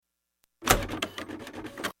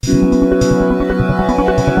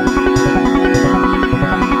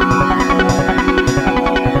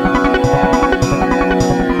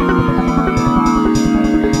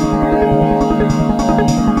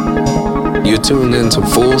tuned in to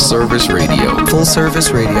Full Service Radio. Full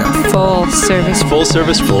Service Radio. Full Service. Full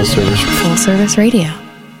Service. Full Service. Full Service Radio.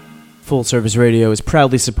 Full Service Radio is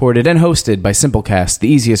proudly supported and hosted by Simplecast, the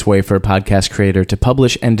easiest way for a podcast creator to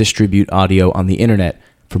publish and distribute audio on the internet.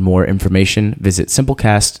 For more information, visit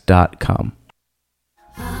simplecast.com.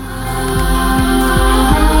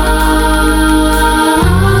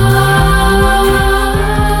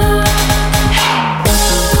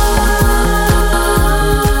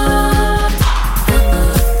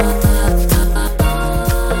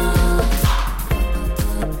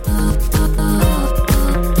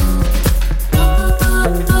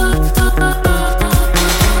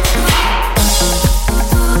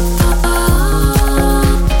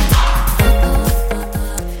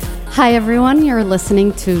 Hi everyone, you're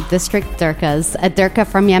listening to District Derkas. A Derka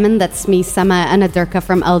from Yemen, that's me, Sama, and a Derka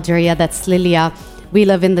from Algeria, that's Lilia. We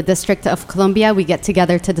live in the District of Columbia. We get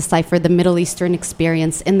together to decipher the Middle Eastern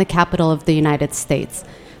experience in the capital of the United States.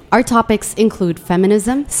 Our topics include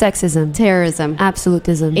feminism, sexism, terrorism,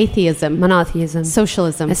 absolutism, atheism, monotheism,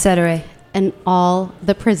 socialism, etc. and all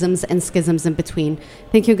the prisms and schisms in between.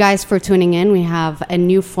 Thank you guys for tuning in. We have a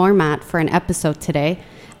new format for an episode today.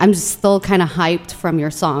 I'm just still kind of hyped from your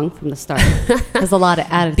song from the start. There's a lot of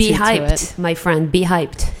attitude Be to it. hyped, my friend. Be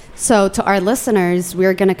hyped. So to our listeners,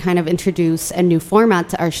 we're going to kind of introduce a new format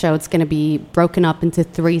to our show. It's going to be broken up into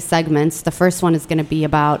 3 segments. The first one is going to be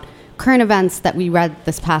about current events that we read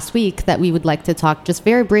this past week that we would like to talk just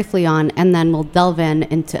very briefly on, and then we'll delve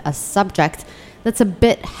into a subject that's a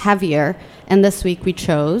bit heavier. And this week we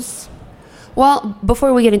chose... Well,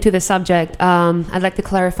 before we get into the subject, I'd like to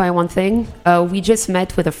clarify one thing. We just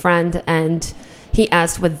met with a friend, and he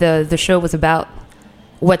asked what the show was about.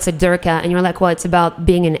 What's a Derka? And you're like, well, it's about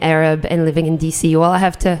being an Arab and living in D.C. Well, I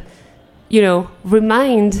have to,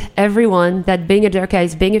 remind everyone that being a Derka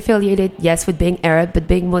is being affiliated, yes, with being Arab, but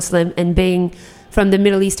being Muslim and being from the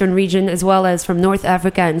Middle Eastern region, as well as from North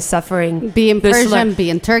Africa, and suffering. Being Persian,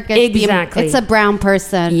 being Turkish. Exactly. It's a brown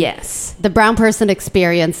person. Yes. The brown person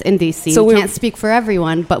experience in DC. So we can't speak for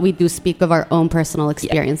everyone, but we do speak of our own personal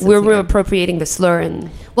experiences. Yeah. We're appropriating the slur.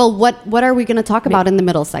 Well, what are we going to talk about in the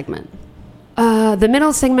middle segment? The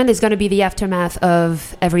middle segment is going to be the aftermath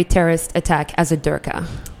of every terrorist attack as a Derka.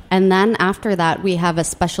 And then after that, we have a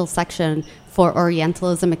special section for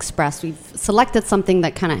Orientalism Express. We've selected something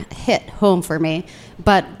that kind of hit home for me.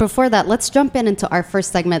 But before that, let's jump into our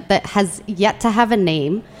first segment that has yet to have a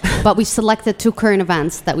name, but we've selected 2 current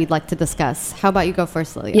events that we'd like to discuss. How about you go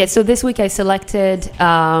first, Lilia? Yeah, so this week I selected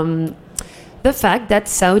the fact that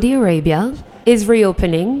Saudi Arabia is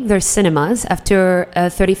reopening their cinemas after a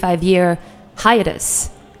 35-year hiatus.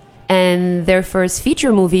 And their first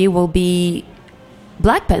feature movie will be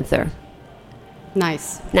Black Panther.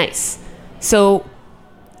 Nice. So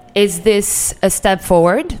is this a step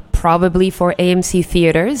forward? Probably for AMC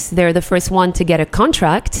theaters. They're the first one to get a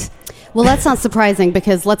contract. Well, that's not surprising,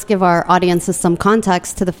 because let's give our audiences some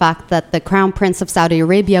context to the fact that the Crown Prince of Saudi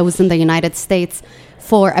Arabia was in the United States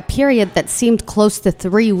for a period that seemed close to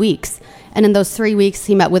 3 weeks. And in those 3 weeks,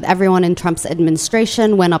 he met with everyone in Trump's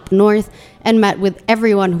administration, went up north, and met with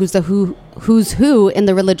everyone who's who in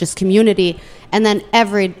the religious community. And then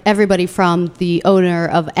everybody from the owner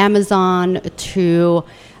of Amazon to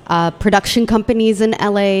production companies in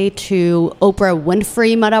LA to Oprah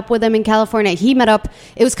Winfrey met up with him in California.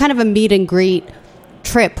 It was kind of a meet and greet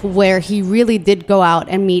trip where he really did go out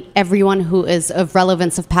and meet everyone who is of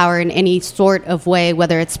relevance of power in any sort of way,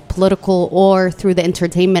 whether it's political or through the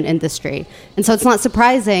entertainment industry. And so it's not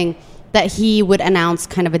surprising that he would announce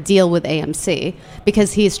kind of a deal with AMC,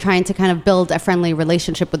 because he's trying to kind of build a friendly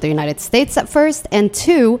relationship with the United States at first. And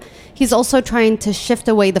 2, he's also trying to shift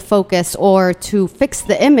away the focus or to fix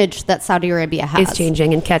the image that Saudi Arabia has. It's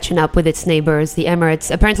changing and catching up with its neighbors, the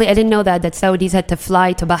Emirates. Apparently, I didn't know that Saudis had to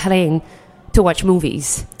fly to Bahrain to watch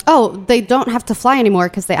movies. Oh, they don't have to fly anymore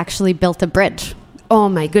because they actually built a bridge. Oh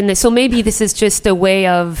my goodness. So maybe this is just a way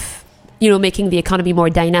of, making the economy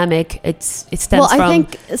more dynamic. It stems from, I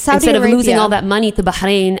think Saudi instead Arabia, of losing all that money to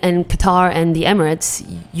Bahrain and Qatar and the Emirates,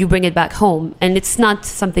 you bring it back home. And it's not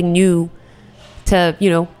something new to,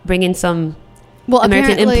 bring in some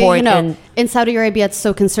American import. In Saudi Arabia, it's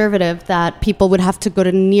so conservative that people would have to go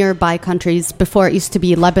to nearby countries. Before, it used to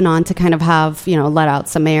be Lebanon to kind of have, let out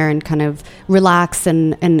some air and kind of relax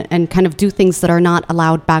and kind of do things that are not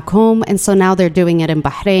allowed back home. And so now they're doing it in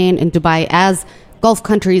Bahrain and Dubai as Gulf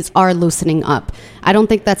countries are loosening up. I don't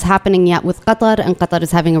think that's happening yet with Qatar, and Qatar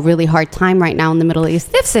is having a really hard time right now in the Middle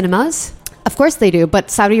East. They have cinemas. Of course they do,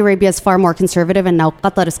 but Saudi Arabia is far more conservative, and now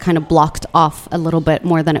Qatar is kind of blocked off a little bit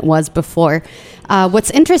more than it was before.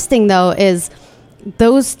 What's interesting, though, is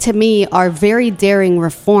those to me are very daring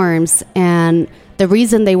reforms, and the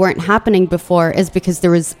reason they weren't happening before is because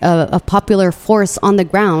there was a popular force on the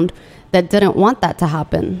ground that didn't want that to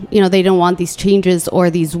happen. You know, they didn't want these changes or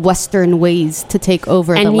these Western ways to take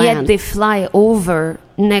over the land. And yet they fly over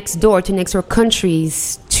next door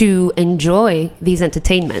countries to enjoy these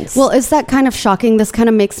entertainments. Well, is that kind of shocking? This kind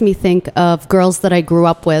of makes me think of girls that I grew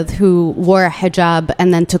up with who wore a hijab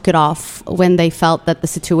and then took it off when they felt that the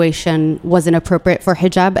situation wasn't appropriate for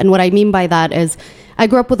hijab. And what I mean by that is I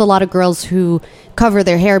grew up with a lot of girls who cover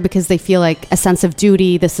their hair because they feel like a sense of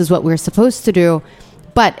duty. This is what we're supposed to do.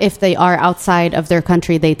 But if they are outside of their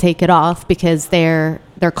country, they take it off because their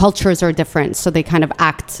cultures are different. So they kind of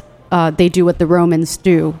act, they do what the Romans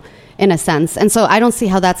do in a sense. And so I don't see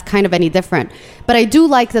how that's kind of any different. But I do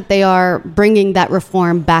like that they are bringing that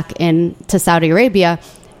reform back in to Saudi Arabia.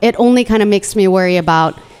 It only kind of makes me worry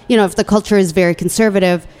about, you know, if the culture is very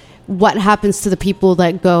conservative, what happens to the people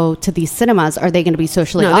that go to these cinemas? Are they going to be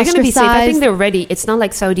socially ostracized? They're going to be safe. I think they're ready. It's not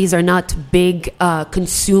like Saudis are not big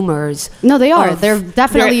consumers. No, they are. They're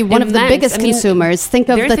definitely one of the biggest consumers. Think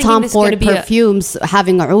of the Tom Ford perfumes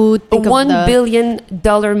having oud. A $1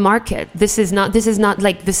 billion market. This is not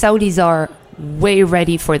like the Saudis are way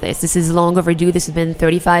ready for this. This is long overdue. This has been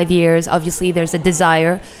 35 years. Obviously, there's a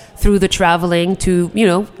desire through the traveling to, you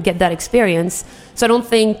know, get that experience. So I don't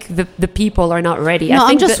think the people are not ready. No,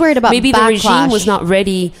 I'm just worried about maybe backlash. The regime was not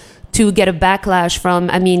ready to get a backlash from,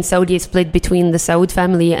 Saudi is split between the Saud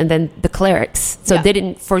family and then the clerics. So they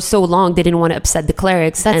didn't want to upset the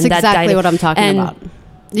clerics. That's exactly what I'm talking about.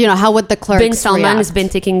 You know, how would the clerics Bin Salman react? has been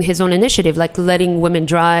taking his own initiative, like letting women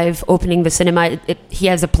drive, opening the cinema. He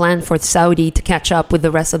has a plan for Saudi to catch up with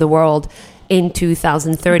the rest of the world in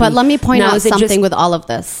 2030. But let me point out something with all of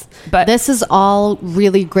this. But this is all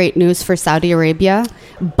really great news for Saudi Arabia,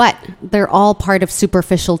 but they're all part of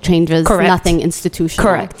superficial changes, nothing institutional.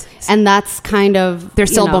 Correct. And that's kind of... They're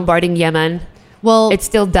still bombarding Yemen. Well, it's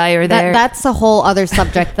still dire there. That's a whole other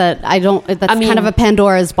subject that I don't... That's kind of a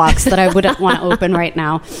Pandora's box that I wouldn't want to open right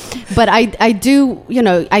now. But I do, you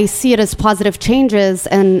know, I see it as positive changes,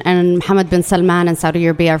 and Mohammed bin Salman and Saudi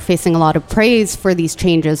Arabia are facing a lot of praise for these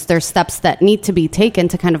changes. There's steps that need to be taken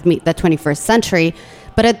to kind of meet the 21st century.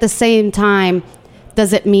 But at the same time,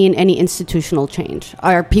 does it mean any institutional change?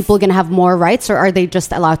 Are people going to have more rights, or are they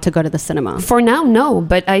just allowed to go to the cinema? For now, no.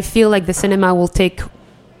 But I feel like the cinema will take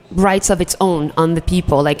rights of its own on the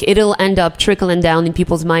people. Like, it'll end up trickling down in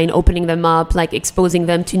people's mind, opening them up, like exposing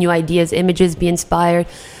them to new ideas, images, be inspired.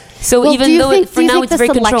 So even though for now it's very controlled.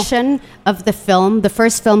 Do you think the selection of the film, the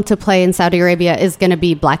first film to play in Saudi Arabia, is going to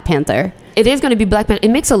be Black Panther? It is going to be Black Panther.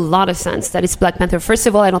 It makes a lot of sense that it's Black Panther. First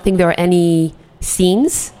of all, I don't think there are any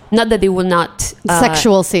scenes. Not that they will not...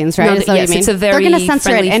 sexual scenes, right? No, is that yes, what you mean? It's a very... They're going to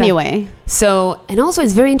censor it anyway. So, and also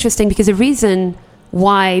it's very interesting because the reason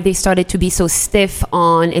why they started to be so stiff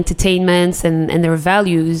on entertainments and their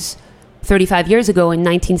values 35 years ago in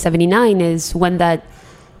 1979 is when that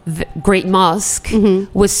great mosque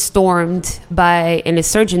was stormed by an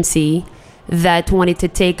insurgency that wanted to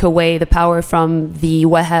take away the power from the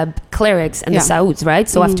Wahhab clerics and the Sauds, right?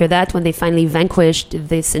 So after that, when they finally vanquished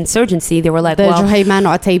this insurgency, they were like, the Juhayman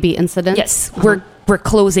Utaybi incident. Yes, we're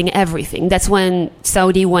closing everything. That's when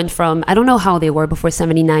Saudi went from, I don't know how they were before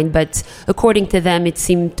 79, but according to them, it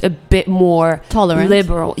seemed a bit more tolerant,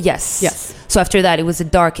 liberal. Yes. So after that, it was the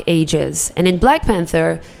dark ages. And in Black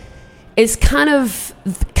Panther, it's kind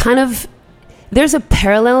of there's a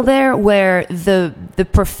parallel there where the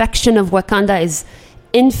perfection of Wakanda is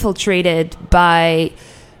infiltrated by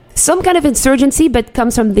some kind of insurgency, but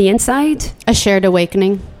comes from the inside. A shared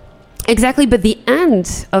awakening. Exactly, but the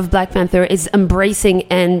end of Black Panther is embracing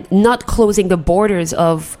and not closing the borders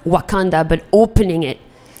of Wakanda, but opening it.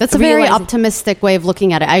 That's a very optimistic way of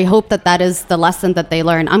looking at it. I hope that is the lesson that they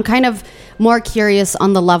learn. I'm kind of more curious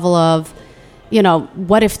on the level of, you know,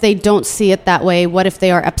 what if they don't see it that way? What if they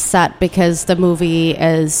are upset because the movie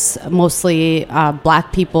is mostly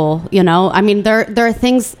Black people, you know? I mean, there are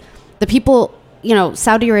things, the people... You know,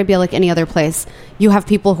 Saudi Arabia, like any other place, you have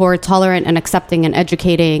people who are tolerant and accepting and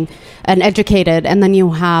educated, and then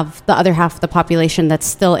you have the other half of the population that's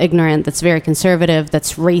still ignorant, that's very conservative,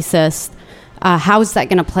 that's racist. How is that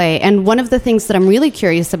going to play? And one of the things that I'm really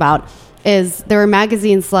curious about is there are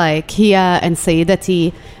magazines like Hiya and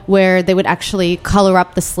Sayyidati where they would actually color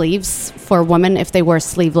up the sleeves for women if they wore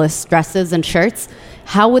sleeveless dresses and shirts.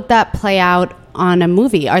 How would that play out on a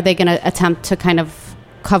movie? Are they going to attempt to kind of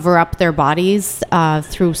cover up their bodies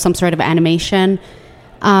through some sort of animation?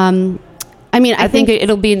 I mean, I think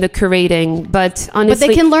it'll be in the curating, but honestly...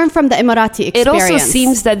 But they can learn from the Emirati experience. It also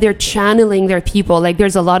seems that they're channeling their people. Like,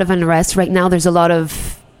 there's a lot of unrest right now. There's a lot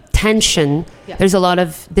of tension. Yeah. There's a lot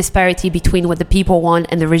of disparity between what the people want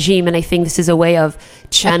and the regime, and I think this is a way of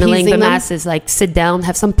channeling Appeasing the them. masses. Like, sit down,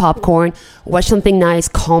 have some popcorn, watch something nice,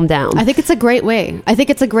 calm down. I think it's a great way. I think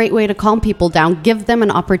it's a great way to calm people down, give them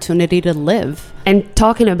an opportunity to live. And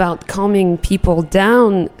talking about calming people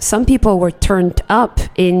down, some people were turned up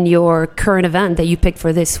in your current event that you picked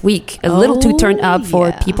for this week. A little too turned up for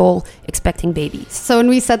yeah. people expecting babies. So when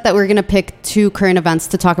we said that we're going to pick 2 current events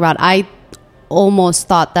to talk about, I almost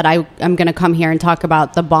thought that I'm going to come here and talk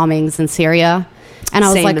about the bombings in Syria. And I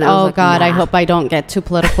was Same, like, and I was oh like, God, I nah. hope I don't get too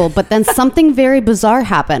political. But then something very bizarre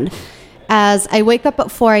happened. As I wake up at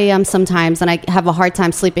 4 a.m. sometimes and I have a hard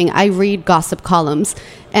time sleeping, I read gossip columns.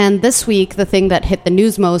 And this week, the thing that hit the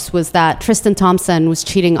news most was that Tristan Thompson was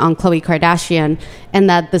cheating on Khloe Kardashian and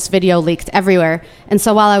that this video leaked everywhere. And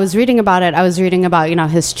so while I was reading about it, I was reading about,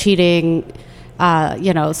 his cheating,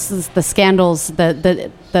 the scandals,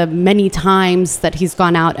 the many times that he's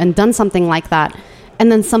gone out and done something like that. And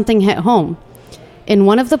then something hit home. In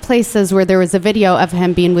one of the places where there was a video of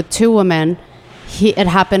him being with 2 women, it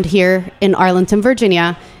happened here in Arlington,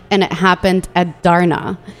 Virginia, and it happened at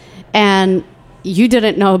Darna. And you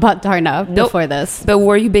didn't know about Darna before this. But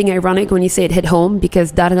were you being ironic when you say it hit home?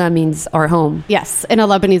 Because Darna means our home. Yes, in a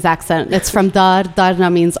Lebanese accent. It's from Dar. Darna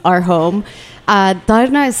means our home.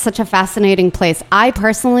 Darna is such a fascinating place. I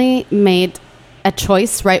personally made a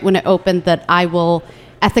choice right when it opened that I will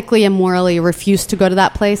ethically and morally refuse to go to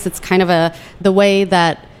that place. It's kind of the way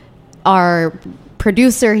that our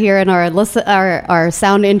producer here and our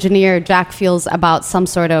sound engineer Jack feels about some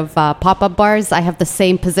sort of pop-up bars. I have the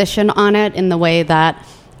same position on it in the way that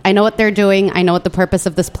I know what they're doing. I know what the purpose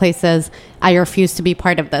of this place is. I refuse to be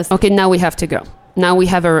part of this. Okay, now we have to go. Now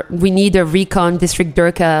we need a recon District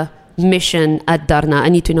Durka mission at Darna. I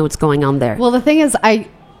need to know what's going on there. Well, the thing is, I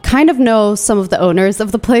kind of know some of the owners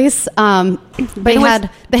of the place.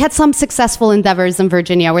 They had some successful endeavors in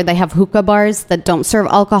Virginia where they have hookah bars that don't serve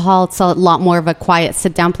alcohol. It's a lot more of a quiet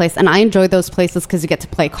sit-down place. And I enjoy those places because you get to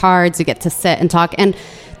play cards, you get to sit and talk. And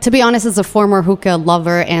to be honest, as a former hookah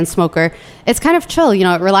lover and smoker, it's kind of chill.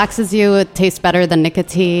 It relaxes you. It tastes better than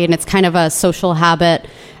nicotine. It's kind of a social habit.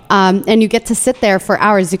 And you get to sit there for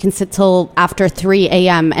hours. You can sit till after 3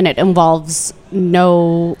 a.m. and it involves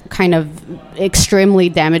no kind of extremely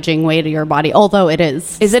damaging way to your body, although it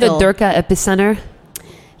is. Is it a still- Durka epicenter?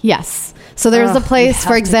 Yes. So there's a we place, have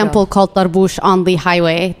for to example, go. called Tarbush on Lee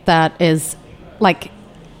Highway that is like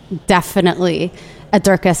definitely a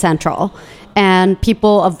Durka Central. And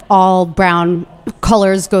people of all brown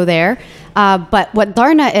colors go there. But what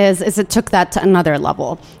Darna is it took that to another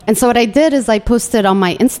level. And so what I did is I posted on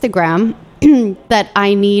my Instagram that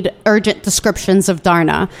I need urgent descriptions of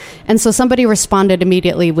Darna. And so somebody responded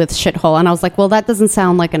immediately with shithole. And I was like, well, that doesn't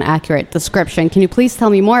sound like an accurate description. Can you please tell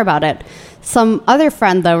me more about it? Some other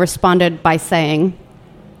friend, though, responded by saying,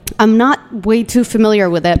 I'm not way too familiar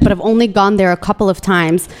with it, but I've only gone there a couple of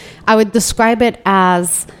times. I would describe it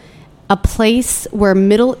as a place where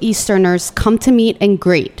Middle Easterners come to meet and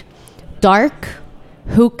greet. Dark,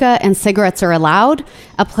 hookah, and cigarettes are allowed.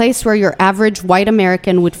 A place where your average white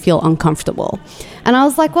American would feel uncomfortable. And I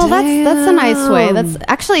was like, well, that's a nice way. That's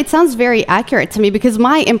actually, it sounds very accurate to me because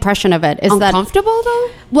my impression of it is that... Uncomfortable, though?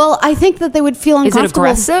 Well, I think that they would feel Is uncomfortable.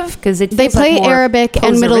 it aggressive? Because They play Arabic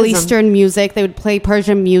and Middle Eastern music. They would play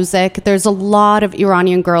Persian music. There's a lot of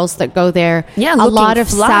Iranian girls that go there. Yeah, a looking lot of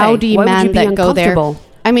fly. Saudi Why would men you be that go there. uncomfortable?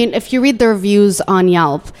 I mean, if you read the reviews on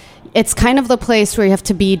Yelp, it's kind of the place where you have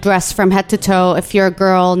to be dressed from head to toe. If you're a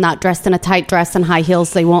girl not dressed in a tight dress and high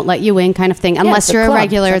heels, they won't let you in, kind of thing. Unless it's a you're a club.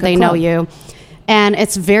 regular, It's like a they know club. you. And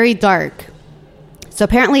it's very dark. So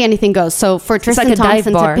apparently anything goes. So for Tristan like a dive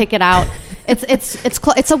Thompson bar. to pick it out,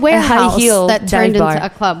 it's a warehouse high-heel that turned dive bar. into a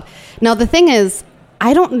club. Now the thing is,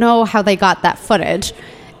 I don't know how they got that footage.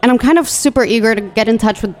 And I'm kind of super eager to get in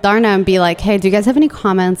touch with Darna and be like, hey, do you guys have any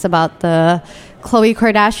comments about the Khloe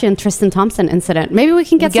Kardashian, Tristan Thompson incident? Maybe we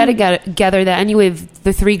can get You gotta gather that. Anyway,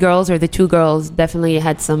 the 3 girls or the 2 girls definitely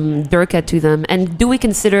had some Durka to them. And do we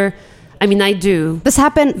consider... I mean, I do. This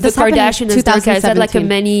happened. The Kardashian in is Durka. Is that like a 2017.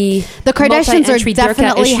 many? The Kardashians are multi-entry Durka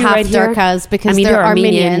definitely issue half right here? Durkas because I mean, they're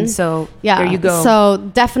Armenian. Armenian. So Yeah, there you go. So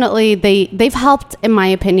definitely they've helped, in my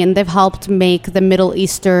opinion, they've helped make the Middle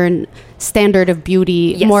Eastern standard of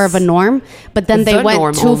beauty Yes. more of a norm. But then The they went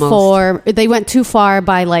norm, too almost. far. They went too far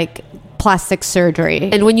by like plastic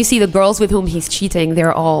surgery. And when you see the girls with whom he's cheating,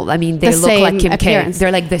 they're all. I mean, they The look like same Kim K. appearance.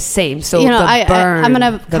 They're like the same. So You know, the burn. I'm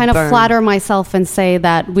going to the kind of burn. flatter myself and say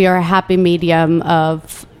that we are a happy medium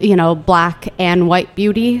of, black and white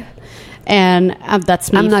beauty. And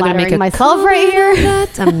that's me I'm not gonna make flattering a myself comment right here. on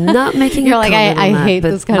that. I'm not making. You're a like, comment I on that, hate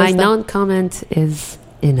but this kind of my stuff. non-comment is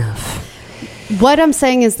enough. What I'm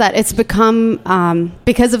saying is that it's become,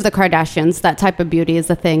 because of the Kardashians, that type of beauty is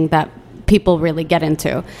a thing that people really get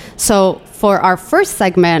into. So for our first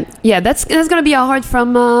segment, that's gonna be a hard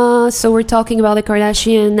from. So we're talking about the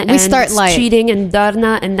Kardashian we and start light. cheating and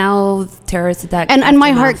Darna, and now terrorist attack. And my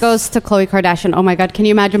aftermath. heart goes to Khloe Kardashian. Oh my God, can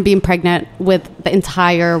you imagine being pregnant with the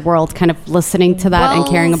entire world kind of listening to that and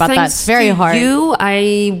caring about that? It's very hard.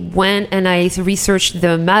 I went and I researched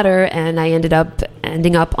the matter, and I ended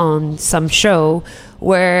up on some show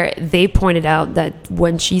where they pointed out that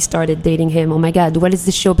when she started dating him, oh my God, what is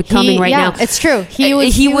this show becoming now? It's true. He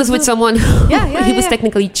was with someone. He was yeah.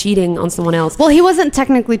 technically cheating on someone else. Well, he wasn't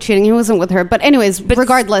technically cheating. He wasn't with her. But anyways,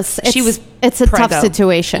 regardless, it's a tough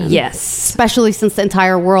situation. Yes. Especially since the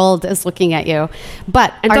entire world is looking at you.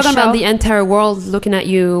 But and talking about the entire world looking at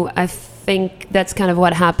you, I think that's kind of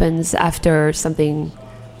what happens after something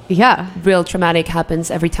real traumatic happens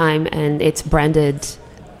every time, and it's branded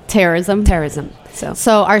terrorism.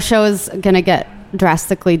 So our show is going to get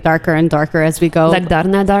drastically darker and darker as we go. Like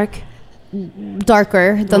Darna dark?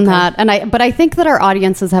 Darker than that. But I think that our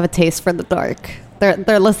audiences have a taste for the dark.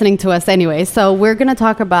 They're listening to us anyway. So we're going to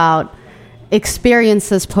talk about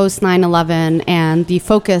experiences post 9/11 and the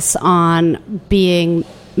focus on being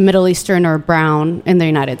Middle Eastern or brown in the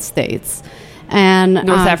United States. And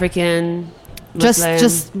North African, Muslim,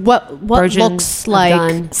 just what Persian, looks like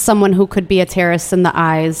Afghan. someone who could be a terrorist in the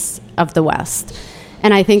eyes of the West.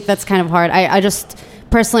 And I think that's kind of hard. I just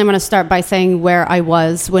personally, I'm going to start by saying where I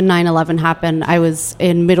was when 9/11 happened. I was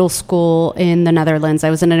in middle school in the Netherlands. I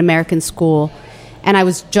was in an American school, and I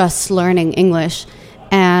was just learning English.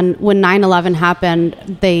 And when 9/11 happened,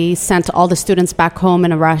 they sent all the students back home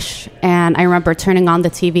in a rush. And I remember turning on the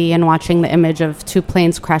TV and watching the image of two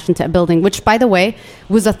planes crash into a building, which, by the way,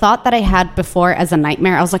 was a thought that I had before as a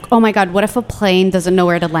nightmare. I was like, oh my God, what if a plane doesn't know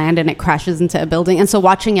where to land and it crashes into a building? And so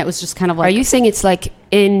watching it was just kind of like... Are you saying it's like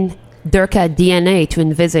in Durka DNA to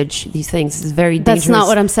envisage these things? It's very dangerous. That's not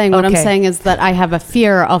what I'm saying. What I'm saying is that I have a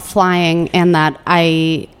fear of flying, and that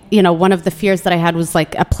one of the fears that I had was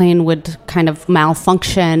like a plane would kind of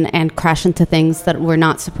malfunction and crash into things that were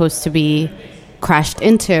not supposed to be crashed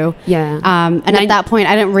into. Yeah. And at that point,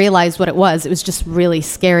 I didn't realize what it was. It was just really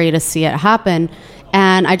scary to see it happen.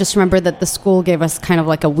 And I just remember that the school gave us kind of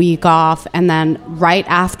like a week off. And then right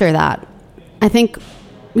after that, I think,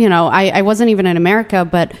 I wasn't even in America,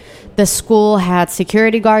 but the school had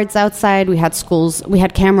security guards outside. We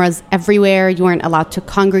had cameras everywhere. You weren't allowed to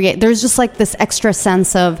congregate. There's just like this extra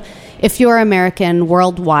sense of, if you're American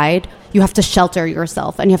worldwide, you have to shelter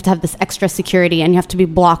yourself, and you have to have this extra security, and you have to be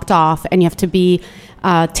blocked off, and you have to be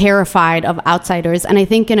terrified of outsiders. And I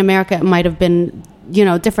think in America it might have been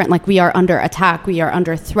different. Like, we are under attack, we are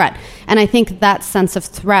under threat. And I think that sense of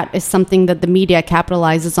threat is something that the media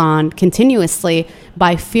capitalizes on continuously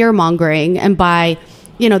by fear-mongering and by,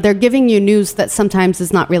 they're giving you news that sometimes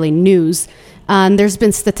is not really news. There's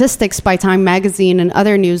been statistics by Time Magazine and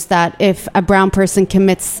other news that if a brown person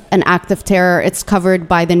commits an act of terror, it's covered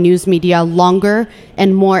by the news media longer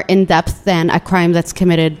and more in-depth than a crime that's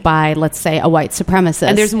committed by, let's say, a white supremacist.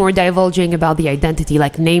 And there's more divulging about the identity,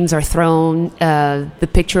 like names are thrown, the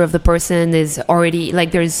picture of the person is already,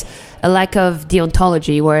 like, there's a lack of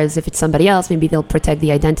deontology, whereas if it's somebody else, maybe they'll protect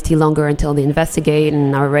the identity longer until they investigate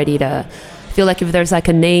and are ready to... feel like if there's like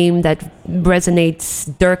a name that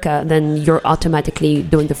resonates Durka, then you're automatically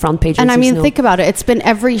doing the front page. And I mean, think about it. It's been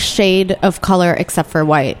every shade of color except for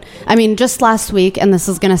white. I mean, just last week, and this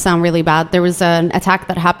is going to sound really bad, there was an attack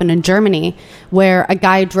that happened in Germany where a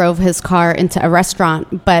guy drove his car into a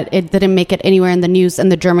restaurant, but it didn't make it anywhere in the news,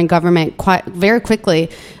 and the German government very quickly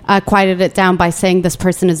quieted it down by saying this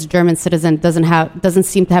person is a German citizen, doesn't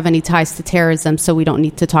seem to have any ties to terrorism, so we don't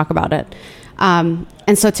need to talk about it.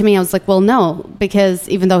 And so to me, I was like, well, no, because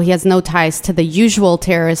even though he has no ties to the usual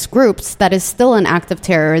terrorist groups, that is still an act of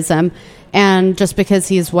terrorism. And just because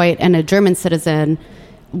he's white and a German citizen,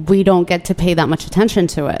 we don't get to pay that much attention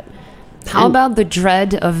to it. How about the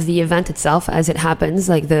dread of the event itself as it happens?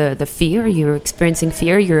 Like the fear, you're experiencing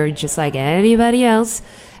fear, you're just like anybody else.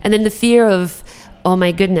 And then the fear of, oh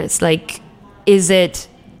my goodness, like, is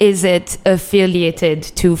it affiliated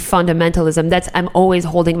to fundamentalism? I'm always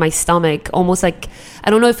holding my stomach, almost like, I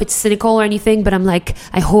don't know if it's cynical or anything, but I'm like,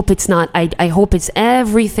 I hope it's not. I hope it's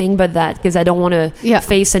everything but that, because I don't want to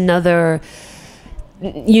face another,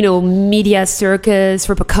 media circus,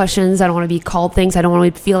 repercussions. I don't want to be called things. I don't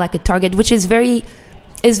want to feel like a target, which is very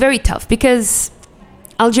tough, because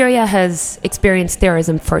Algeria has experienced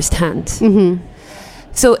terrorism firsthand.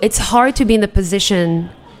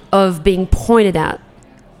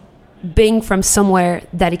 being from somewhere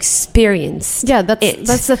that experienced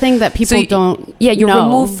that's the thing that people don't you're know.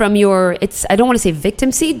 removed from your, I don't want to say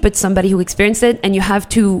victim seat, but somebody who experienced it, and you have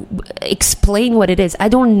to explain what it is. I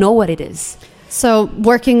don't know what it is. So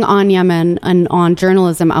working on Yemen and on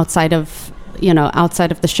journalism outside of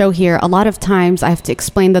the show here, a lot of times I have to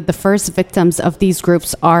explain that the first victims of these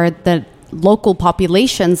groups are the local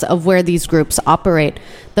populations of where these groups operate.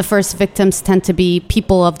 The first victims tend to be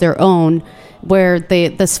people of their own, where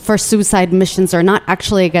the first suicide missions are not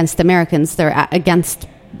actually against Americans, they're against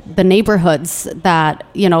the neighborhoods that,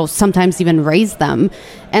 sometimes even raise them.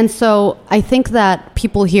 And so I think that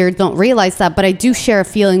people here don't realize that, but I do share a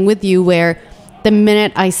feeling with you where the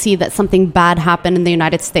minute I see that something bad happened in the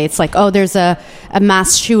United States, like, there's a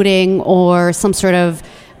mass shooting or some sort of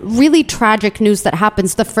really tragic news that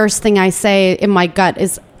happens, the first thing I say in my gut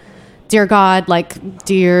is, dear God, like,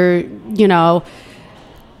 dear,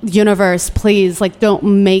 universe, please, like, don't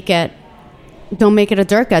make it a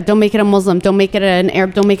Derka, don't make it a Muslim, don't make it an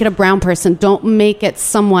Arab, don't make it a brown person, don't make it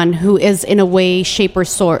someone who is in a way, shape, or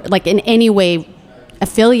sort, like in any way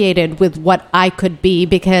affiliated with what I could be,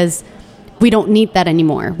 because we don't need that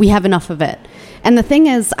anymore. We have enough of it. And the thing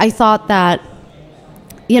is, I thought that,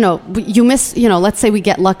 you miss, let's say we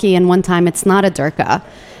get lucky and one time it's not a Derka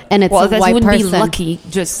and it's a white person. Be lucky,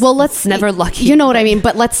 just never lucky. You know what I mean?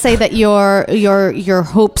 But let's say that your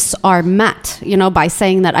hopes are met, by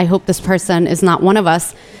saying that I hope this person is not one of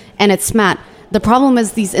us, and it's met. The problem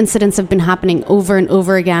is these incidents have been happening over and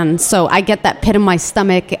over again. So I get that pit in my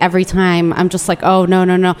stomach every time. I'm just like, oh,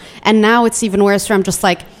 no. And now it's even worse where I'm just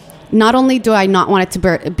like, not only do I not want it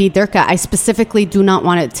to be Derka, I specifically do not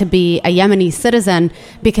want it to be a Yemeni citizen,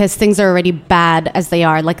 because things are already bad as they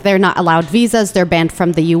are. Like, they're not allowed visas. They're banned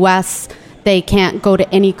from the U.S. They can't go to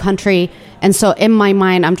any country. And so in my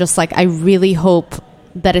mind, I'm just like, I really hope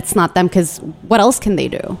that it's not them, because what else can they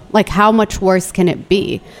do? Like, how much worse can it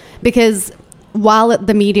be? Because while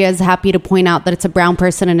the media is happy to point out that it's a brown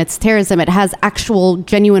person and it's terrorism, it has actual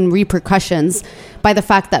genuine repercussions by the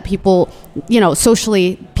fact that people,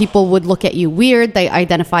 socially, people would look at you weird. They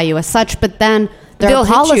identify you as such, but then there are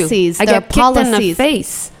policies. I get kicked in the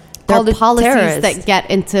face. There are policies that get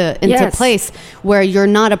into place where you're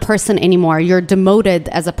not a person anymore. You're demoted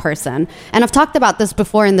as a person. And I've talked about this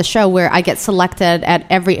before in the show, where I get selected at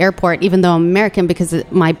every airport, even though I'm American, because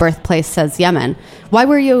my birthplace says Yemen. Why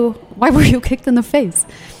were you kicked in the face?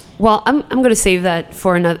 Well, I'm going to save that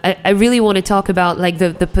for another. I really want to talk about like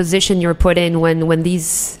the position you're put in when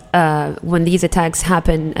these attacks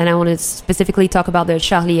happen, and I want to specifically talk about the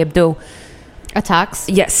Charlie Hebdo attacks.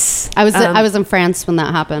 Yes, I was in France when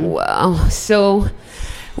that happened. Wow. So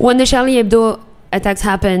when the Charlie Hebdo attacks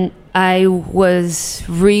happened, I was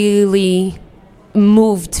really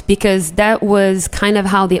moved, because that was kind of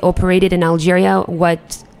how they operated in Algeria.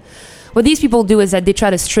 What these people do is that they try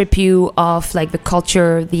to strip you of like the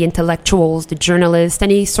culture, the intellectuals, the journalists,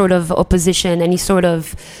 any sort of opposition, any sort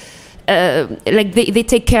of they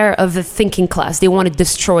take care of the thinking class. They want to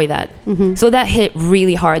destroy that. Mm-hmm. So that hit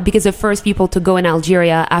really hard, because the first people to go in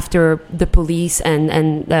Algeria after the police and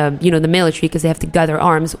the military, because they have to gather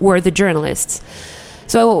arms, were the journalists.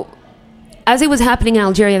 So as it was happening in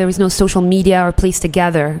Algeria, there was no social media or place to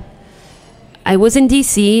gather. I was in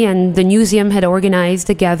DC, and the museum had organized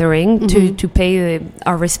a gathering to pay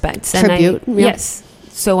our respects. Tribute. And yes.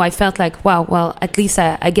 So I felt like, wow, well, at least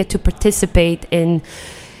I get to participate in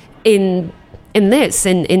this,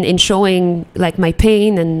 in showing like my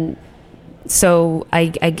pain. And so I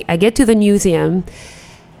get to the museum,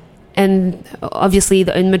 and obviously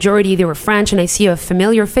in majority they were French, and I see a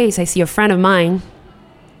familiar face. I see a friend of mine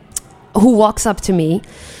who walks up to me,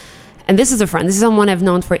 and this is a friend. This is someone I've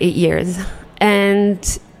known for 8 years. And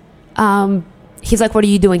he's like, what are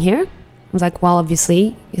you doing here? I was like, well,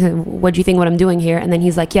 obviously, what do you think what I'm doing here? And then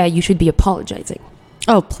he's like, yeah, you should be apologizing.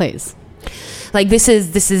 Oh, please. Like, this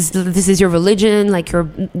is your religion. Like,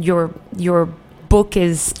 your book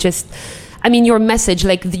is just, I mean, your message,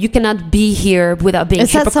 like, you cannot be here without being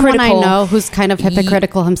hypocritical. Is that someone I know who's kind of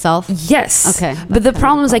hypocritical himself? Yes. Okay. But the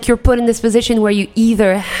problem is, like, you're put in this position where you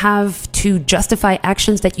either have to justify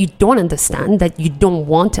actions that you don't understand, that you don't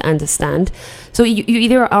want to understand. So you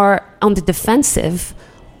either are on the defensive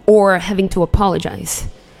or having to apologize.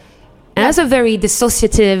 And that's a very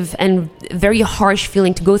dissociative and very harsh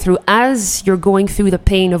feeling to go through as you're going through the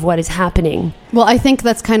pain of what is happening. Well, I think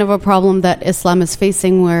that's kind of a problem that Islam is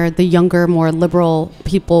facing, where the younger, more liberal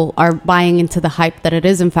people are buying into the hype that it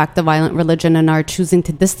is, in fact, a violent religion, and are choosing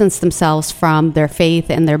to distance themselves from their faith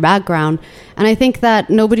and their background. And I think that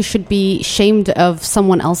nobody should be shamed of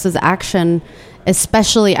someone else's action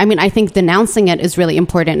especially, I mean, I think denouncing it is really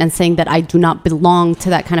important and saying that I do not belong to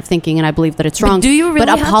that kind of thinking and I believe that it's wrong. But do you really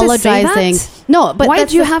have to say that? No, but why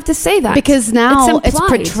do you have to say that? Because now it's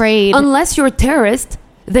implied. portrayed. Unless you're a terrorist,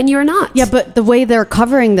 then you're not. Yeah, but the way they're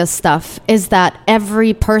covering this stuff is that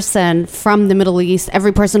every person from the Middle East,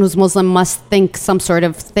 every person who's Muslim must think some sort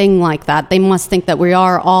of thing like that. They must think that we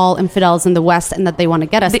are all infidels in the West and that they want to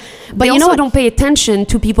get us. But you also don't pay attention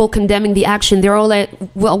to people condemning the action. They're all like,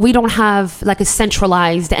 well, we don't have like a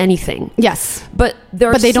centralized anything. Yes. But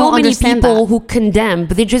there are they so don't many understand people that. who condemn,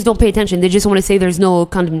 but they just don't pay attention. They just want to say there's no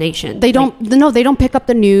condemnation. They don't, no, they don't pick up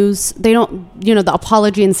the news. They don't, you know, the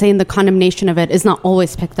apology and saying the condemnation of it is not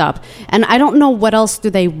always picked up. And I don't know what else do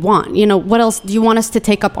they want. You know, what else do you want us to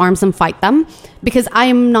take up arms and fight them? Because I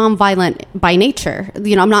am nonviolent by nature.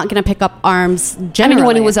 You know, I'm not going to pick up arms generally. I mean,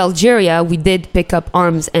 when it was Algeria, we did pick up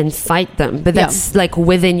arms and fight them. But that's like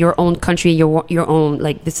within your own country, your own,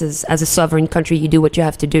 like this is as a sovereign country, you do what you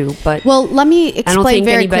have to do. But well, let me explain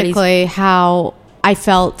very quickly how I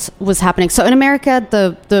felt was happening. So in America,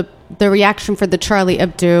 the reaction for the Charlie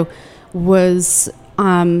Hebdo was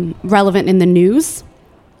relevant in the news.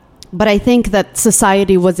 But I think that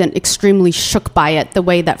society wasn't extremely shook by it the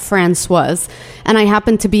way that France was. And I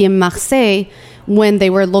happened to be in Marseille when they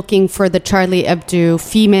were looking for the Charlie Hebdo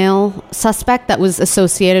female suspect that was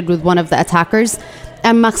associated with one of the attackers.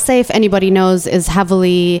 And Marseille, if anybody knows, is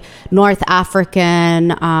heavily North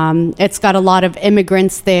African. It's got a lot of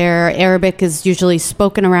immigrants there. Arabic is usually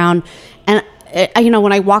spoken around. And you know,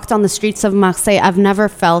 when I walked on the streets of Marseille, I've never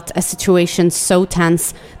felt a situation so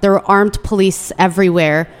tense. There were armed police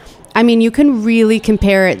everywhere. I mean, you can really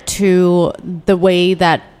compare it to the way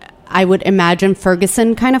that I would imagine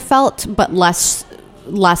Ferguson kind of felt, but less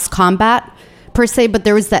combat per se. But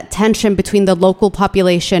there was that tension between the local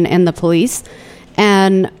population and the police.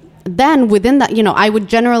 And then within that, you know, I would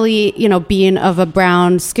generally, you know, being of a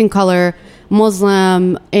brown skin color,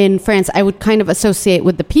 Muslim in France, I would kind of associate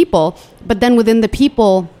with the people. But then within the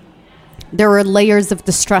people, there were layers of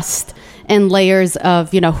distrust and layers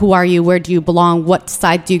of, you know, who are you? Where do you belong? What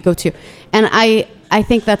side do you go to? And I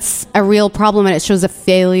think that's a real problem, and it shows a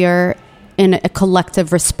failure in a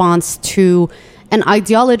collective response to an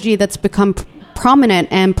ideology that's become prominent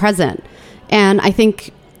and present. And I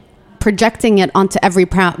think projecting it onto every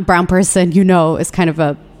brown person, you know, is kind of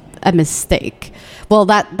a mistake. Well,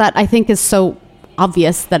 that I think is so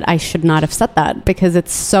obvious that I should not have said that, because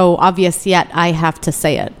it's so obvious, yet I have to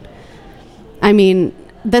say it. I mean,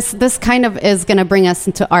 this kind of is going to bring us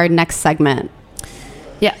into our next segment.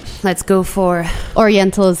 Yeah, let's go for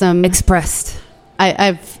Orientalism Expressed.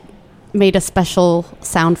 I've made a special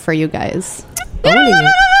sound for you guys.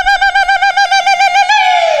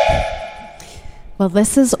 Well,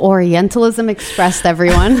 this is Orientalism Expressed,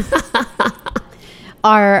 everyone.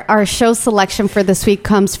 Our show selection for this week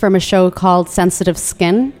comes from a show called Sensitive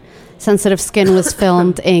Skin. Sensitive Skin was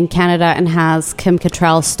filmed in Canada and has Kim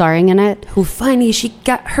Cattrall starring in it. Who finally, she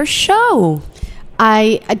got her show.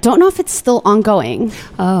 I don't know if it's still ongoing.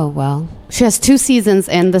 Oh, well. She has 2 seasons,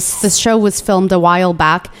 and this show was filmed a while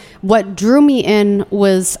back. What drew me in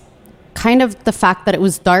was kind of the fact that it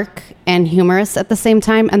was dark and humorous at the same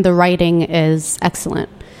time, and the writing is excellent.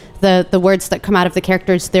 The words that come out of the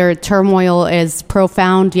characters, their turmoil is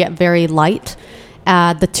profound yet very light.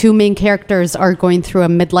 The 2 main characters are going through a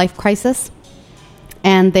midlife crisis,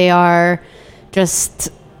 and they are just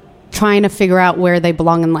trying to figure out where they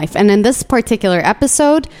belong in life. And in this particular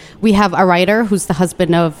episode, we have a writer who's the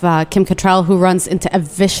husband of Kim Cattrall, who runs into a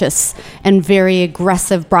vicious and very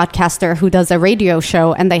aggressive broadcaster who does a radio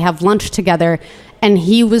show, and they have lunch together. And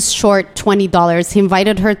he was short $20. He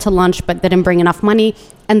invited her to lunch but didn't bring enough money.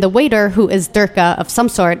 And the waiter, who is Durka of some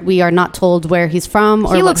sort, we are not told where he's from.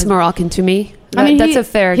 Or he looks Moroccan to me. I mean, that's a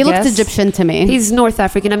fair guess. He guess. looks Egyptian to me. He's North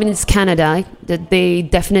African. I mean, it's Canada. They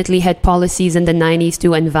definitely had policies in the 90s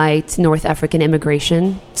to invite North African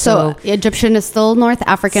immigration. So Egyptian is still North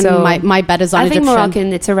African. So my bet is on Egyptian. I think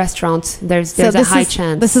Moroccan, it's a restaurant. There's a high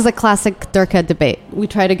chance. This is a classic Durka debate. We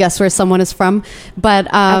try to guess where someone is from. But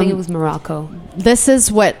I think it was Morocco. This is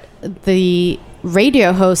what the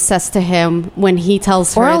radio host says to him when he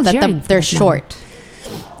tells her that they're short.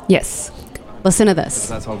 Yes. Listen to this.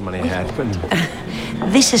 That's all the money I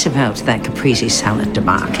had. This is about that caprese salad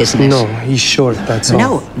debacle, isn't it? No, he's short, that's all.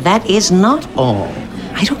 No, that is not all.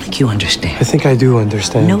 I don't think you understand. I think I do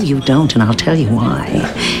understand. No, you don't, and I'll tell you why.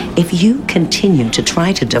 If you continue to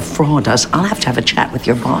try to defraud us, I'll have to have a chat with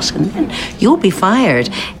your boss, and then you'll be fired.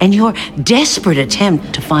 And your desperate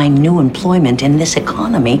attempt to find new employment in this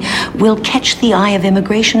economy will catch the eye of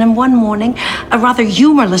immigration, and one morning, a rather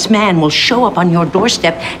humorless man will show up on your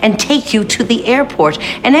doorstep and take you to the airport.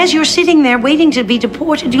 And as you're sitting there waiting to be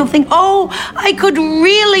deported, you'll think, oh, I could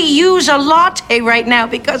really use a latte right now,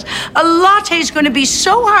 because a latte is going to be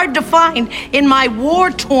so hard to find in my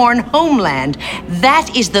war-torn homeland.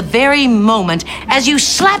 That is the very moment as you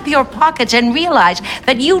slap your pockets and realize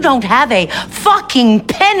that you don't have a fucking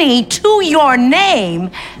penny to your name.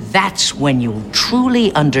 That's when you'll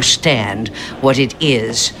truly understand what it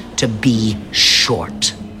is to be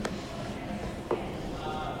short.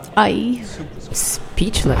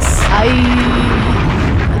 Speechless.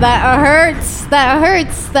 That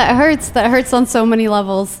hurts on so many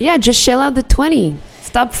levels. Yeah, just shell out the 20.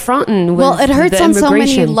 Stop fronting. Well, it hurts the on so many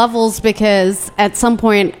immigration. levels because at some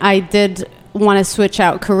point I did want to switch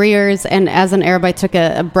out careers, and as an Arab I took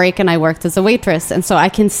a break and I worked as a waitress, and so I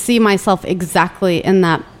can see myself exactly in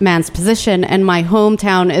that man's position. And my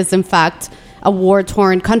hometown is in fact a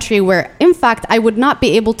war-torn country where in fact I would not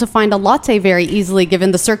be able to find a latte very easily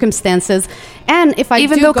given the circumstances. And if I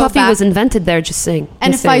even do though go coffee back, was invented there, just saying.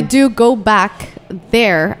 and just if I saying. do go back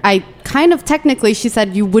there, I kind of technically, she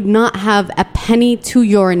said, you would not have a penny to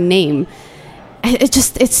your name.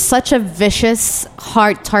 It's such a vicious,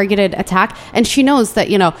 hard targeted attack. And she knows that,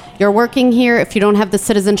 you're working here. If you don't have the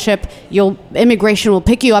citizenship, immigration will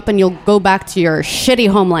pick you up and you'll go back to your shitty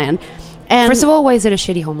homeland. And First of all, why is it a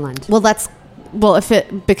shitty homeland?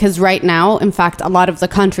 because right now, in fact, a lot of the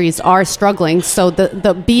countries are struggling. So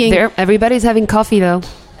Everybody's having coffee though.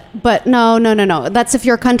 But no. That's if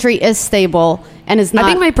your country is stable and is not. I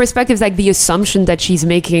think my perspective is like the assumption that she's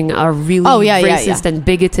making are really racist and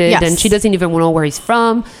bigoted, Yes. and she doesn't even know where he's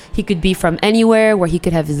from. He could be from anywhere where he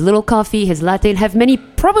could have his little coffee, his latte, and have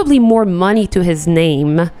probably more money to his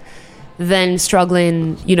name than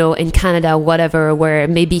struggling, in Canada, whatever, where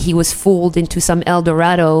maybe he was fooled into some El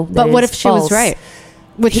Dorado. But what if she was right?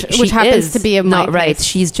 Which happens to be in my not right. case.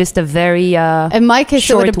 She's just a very in my case,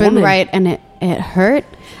 it would have been woman. right, and it hurt.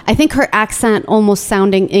 I think her accent, almost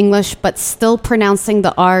sounding English, but still pronouncing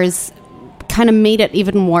the R's, kind of made it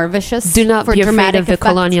even more vicious. Do not for be afraid dramatic of the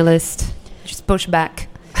effect. colonialist. Just push back.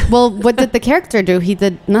 Well, what did the character do? He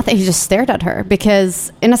did nothing. He just stared at her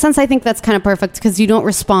because, in a sense, I think that's kind of perfect because you don't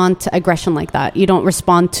respond to aggression like that. You don't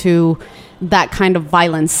respond to that kind of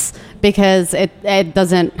violence because it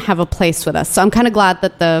doesn't have a place with us. So I'm kind of glad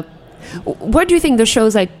that Where do you think the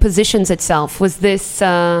show's positions itself? Was this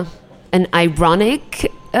an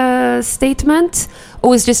ironic statement, or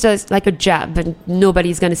was just a jab and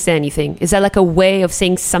nobody's going to say anything? Is that a way of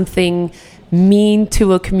saying something mean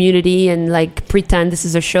to a community and pretend this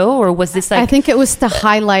is a show, or was this I think it was to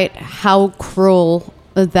highlight how cruel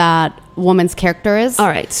that woman's character is. All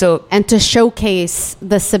right, so and to showcase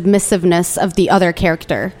the submissiveness of the other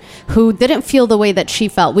character who didn't feel the way that she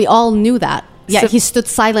felt. We all knew that. Yet he stood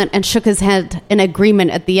silent and shook his head in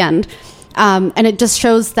agreement at the end. And it just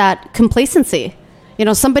shows that complacency.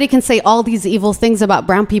 Somebody can say all these evil things about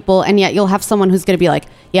brown people, and yet you'll have someone who's going to be like,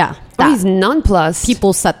 yeah, or he's nonplussed.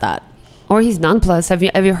 People said that. Or he's nonplussed. Have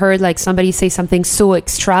you heard somebody say something so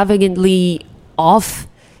extravagantly off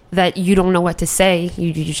that you don't know what to say?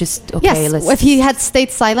 You just, okay, yes, if he had stayed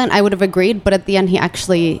silent, I would have agreed. But at the end, he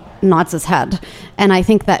actually nods his head. And I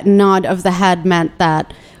think that nod of the head meant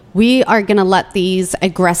that we are going to let these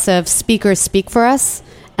aggressive speakers speak for us.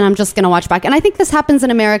 And I'm just going to watch back. And I think this happens in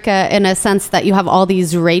America in a sense that you have all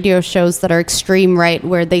these radio shows that are extreme right,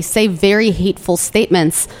 where they say very hateful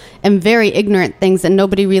statements and very ignorant things, and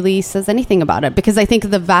nobody really says anything about it. Because I think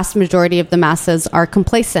the vast majority of the masses are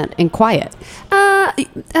complacent and quiet.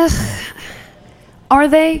 Are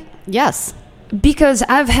they? Yes. Because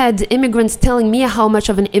I've had immigrants telling me how much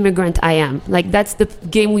of an immigrant I am. That's the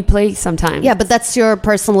game we play sometimes. Yeah, but that's your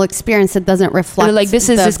personal experience. It doesn't reflect. This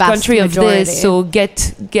is the this vast country majority. of this, so get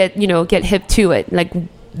hip to it.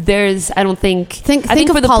 There's, I don't think. Think for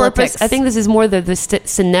of the politics. purpose. I think this is more the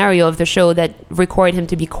scenario of the show that required him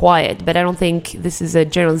to be quiet. But I don't think this is a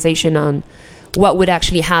generalization on what would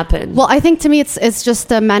actually happen. Well, I think to me it's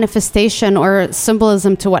just a manifestation or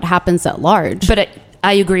symbolism to what happens at large. But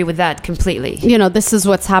I agree with that completely. This is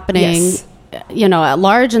what's happening, Yes. At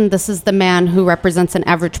large. And this is the man who represents an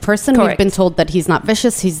average person. Correct. We've been told that he's not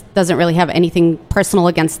vicious. He doesn't really have anything personal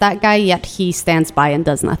against that guy, yet he stands by and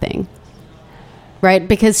does nothing. Right?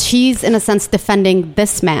 Because she's, in a sense, defending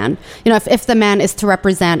this man. If the man is to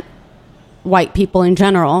represent white people in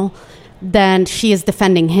general, then she is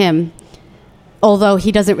defending him. although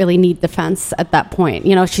he doesn't really need defense at that point.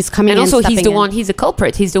 You know, she's coming in, and also stepping in. he's the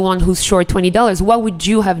culprit. He's the one who's short $20. What would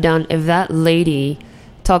you have done if that lady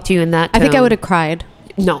talked to you in that tone? I think I would have cried.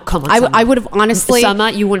 No, come on. I would have honestly.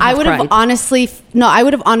 Sama, you wouldn't have I would have cried. honestly. No, I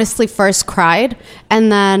would have honestly first cried,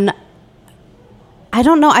 and then. I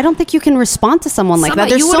don't know. I don't think you can respond to someone like Sama, that.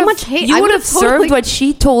 There's you so would've- much hate. You I would have totally- served what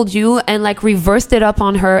she told you and like reversed it up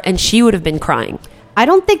on her, and she would have been crying. I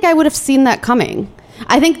don't think I would have seen that coming.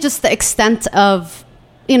 I think just the extent of,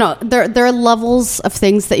 you know, there are levels of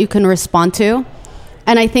things that you can respond to,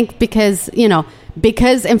 and I think because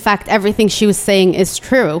in fact everything she was saying is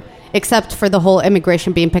true, except for the whole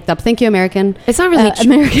immigration being picked up. Thank you, American. It's not really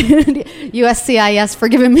American USCIS for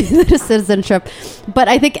giving me the citizenship, but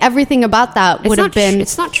I think everything about that would have been.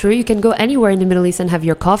 It's not true. You can go anywhere in the Middle East and have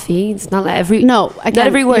your coffee. It's not like No, not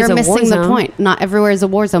everywhere you're is a missing war zone. the point. Not everywhere is a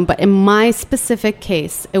war zone, but in my specific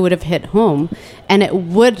case, it would have hit home, and it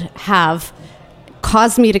would have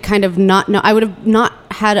caused me to kind of not know. I would have not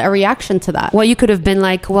had a reaction to that. Well, you could have been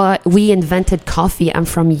like, well, we invented coffee. I'm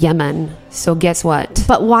from Yemen. So guess what?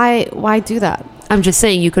 But why do that? I'm just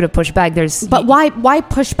saying you could have pushed back. But why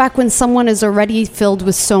push back when someone is already filled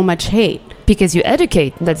with so much hate? Because you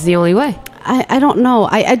educate. That's the only way. I don't know.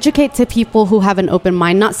 I educate to people who have an open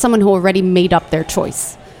mind, not someone who already made up their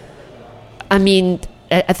choice. I mean,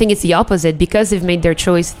 I think it's the opposite. Because they've made their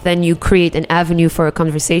choice, then you create an avenue for a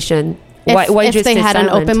conversation. Why if just they stay had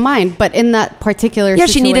silent? an open mind, but in that particular Yeah,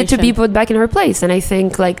 situation, she needed to be put back in her place. And I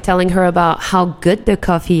think like telling her about how good the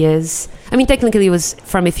coffee is. I mean, technically it was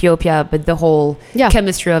from Ethiopia, but the whole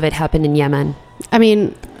chemistry of it happened in Yemen. I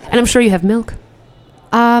mean, and I'm sure you have milk.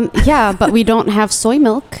 Yeah, but we don't have soy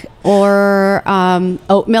milk or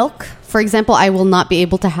oat milk. For example, I will not be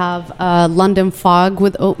able to have London Fog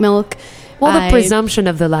with oat milk. Well, the presumption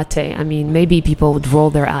of the latte. I mean, maybe people would roll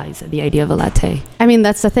their eyes at the idea of a latte. I mean,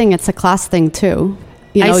 that's the thing. It's a class thing, too.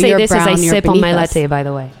 You know, I say you're this brown, as I you're sip on my beneath us. latte, by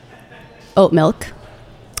the way. Oat milk.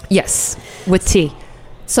 Yes, with tea.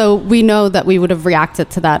 So we know that we would have reacted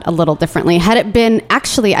to that a little differently. Had it been,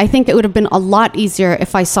 actually, I think it would have been a lot easier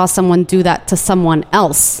if I saw someone do that to someone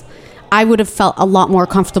else. I would have felt a lot more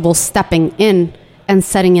comfortable stepping in and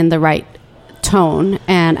setting in the right tone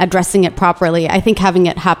and addressing it properly. I think having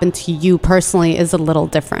it happen to you personally is a little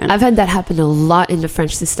different. I've had that happen a lot in the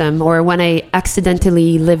French system, or when I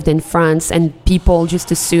accidentally lived in France and people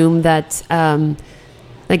just assumed that,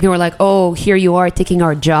 like they were like, oh, here you are taking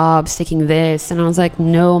our jobs, taking this. And I was like,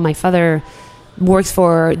 no, my father works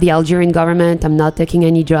for the Algerian government. I'm not taking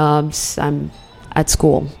any jobs. I'm at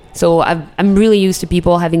school. So I'm really used to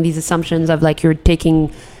people having these assumptions of like you're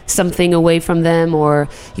taking something away from them, or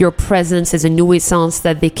your presence is a nuisance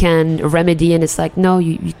that they can remedy, and it's like, no,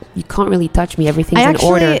 you can't really touch me. Everything's in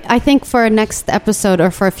order. I think for a next episode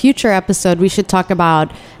or for a future episode, we should talk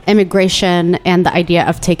about immigration and the idea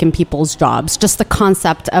of taking people's jobs, just the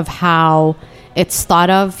concept of how it's thought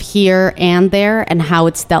of here and there and how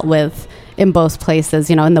it's dealt with in both places,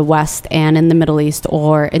 you know, in the West and in the Middle East,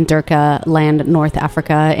 or in Durka land, North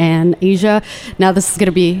Africa and Asia. Now, this is going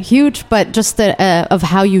to be huge, but just of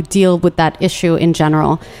how you deal with that issue in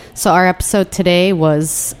general. So our episode today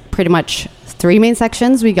was pretty much 3 main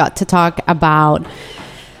sections. We got to talk about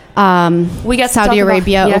Saudi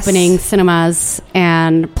Arabia opening cinemas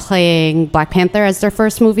and playing Black Panther as their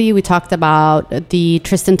first movie. We talked about the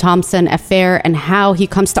Tristan Thompson affair and how he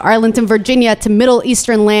comes to Arlington, Virginia, to Middle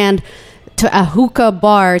Eastern land, to a hookah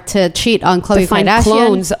bar to cheat on Khloe to find Kardashian.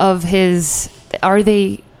 clones of his. Are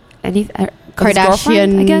they any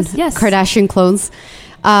Kardashian? I guess yes. Kardashian clones.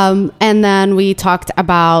 And then we talked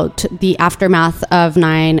about the aftermath of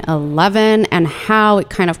 9/11 and how it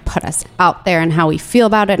kind of put us out there and how we feel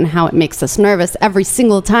about it and how it makes us nervous every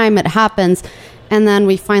single time it happens. And then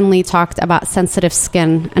we finally talked about sensitive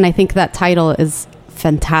skin. And I think that title is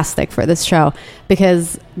fantastic for this show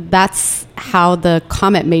because that's how the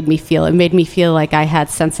comment made me feel. It made me feel like I had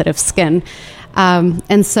sensitive skin.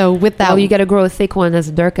 And so with that, you got to grow a thick one as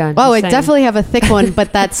a Durka. Oh, I definitely have a thick one,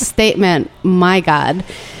 but that statement, my God.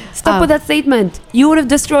 Stop with that statement. You would have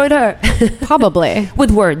destroyed her. Probably. With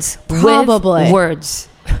words. Probably. With words.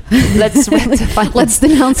 Let's rectify. Let's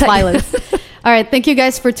denounce violence. All right. Thank you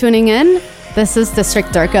guys for tuning in. This is District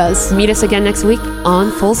Durkas. Meet us again next week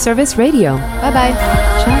on Full Service Radio. Bye-bye.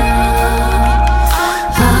 Ciao.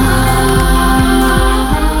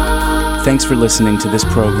 Thanks for listening to this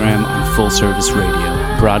program on Full Service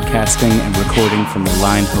Radio, broadcasting and recording from the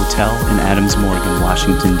Line Hotel in Adams Morgan,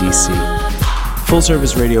 Washington, D.C. Full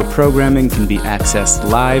Service Radio programming can be accessed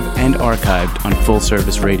live and archived on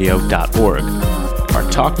fullserviceradio.org. Our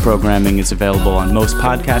talk programming is available on most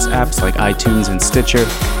podcast apps like iTunes and Stitcher,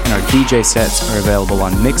 and our DJ sets are available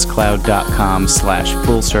on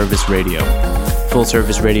mixcloud.com/fullserviceradio. Full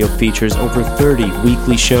Service Radio features over 30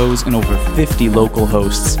 weekly shows and over 50 local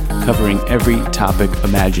hosts covering every topic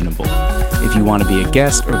imaginable. If you want to be a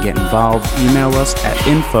guest or get involved, email us at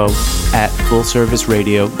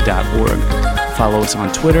info@fullserviceradio.org. Follow us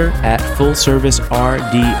on Twitter at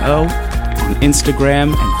FullServiceRDO, on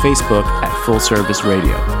Instagram and Facebook at Full Service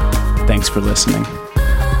Radio. Thanks for listening.